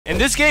In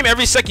this game,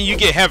 every second you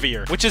get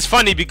heavier, which is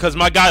funny because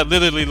my guy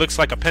literally looks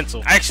like a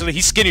pencil. Actually,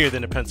 he's skinnier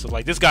than a pencil.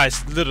 Like, this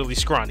guy's literally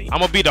scrawny.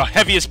 I'm gonna be the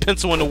heaviest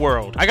pencil in the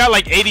world. I got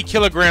like 80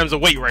 kilograms of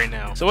weight right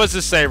now. So what's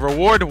this say?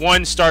 Reward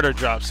 1 starter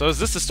drop. So is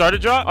this the starter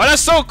drop? Oh,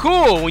 that's so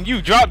cool. When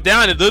you drop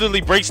down, it literally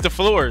breaks the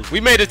floors.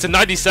 We made it to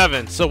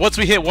 97. So once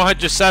we hit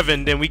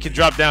 107, then we can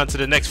drop down to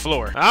the next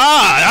floor.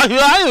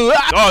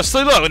 Oh,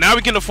 so look, now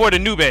we can afford a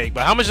new bag.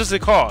 But how much does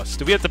it cost?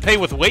 Do we have to pay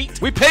with weight?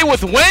 We pay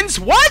with wins?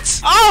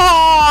 What?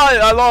 Oh,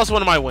 I lost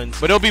one of my wins.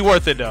 But it'll be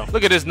worth it though.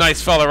 Look at this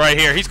nice fella right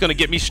here. He's gonna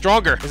get me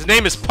stronger. His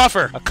name is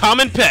Puffer, a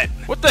common pet.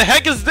 What the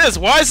heck is this?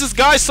 Why is this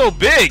guy so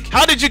big?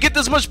 How did you get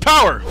this much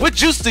power? What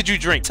juice did you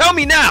drink? Tell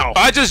me now.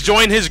 I just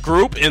joined his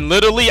group and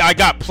literally I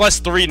got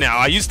 +3 now.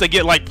 I used to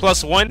get like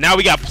 +1. Now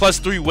we got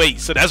 +3 weight.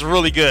 So that's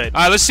really good.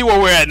 All right, let's see where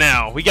we're at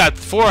now. We got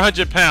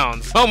 400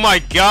 pounds. Oh my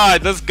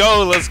God. Let's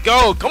go. Let's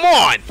go. Come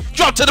on.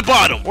 Drop to the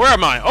bottom. Where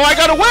am I? Oh, I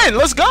got to win.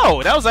 Let's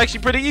go. That was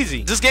actually pretty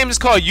easy. This game is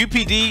called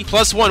UPD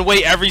 +1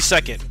 weight every second.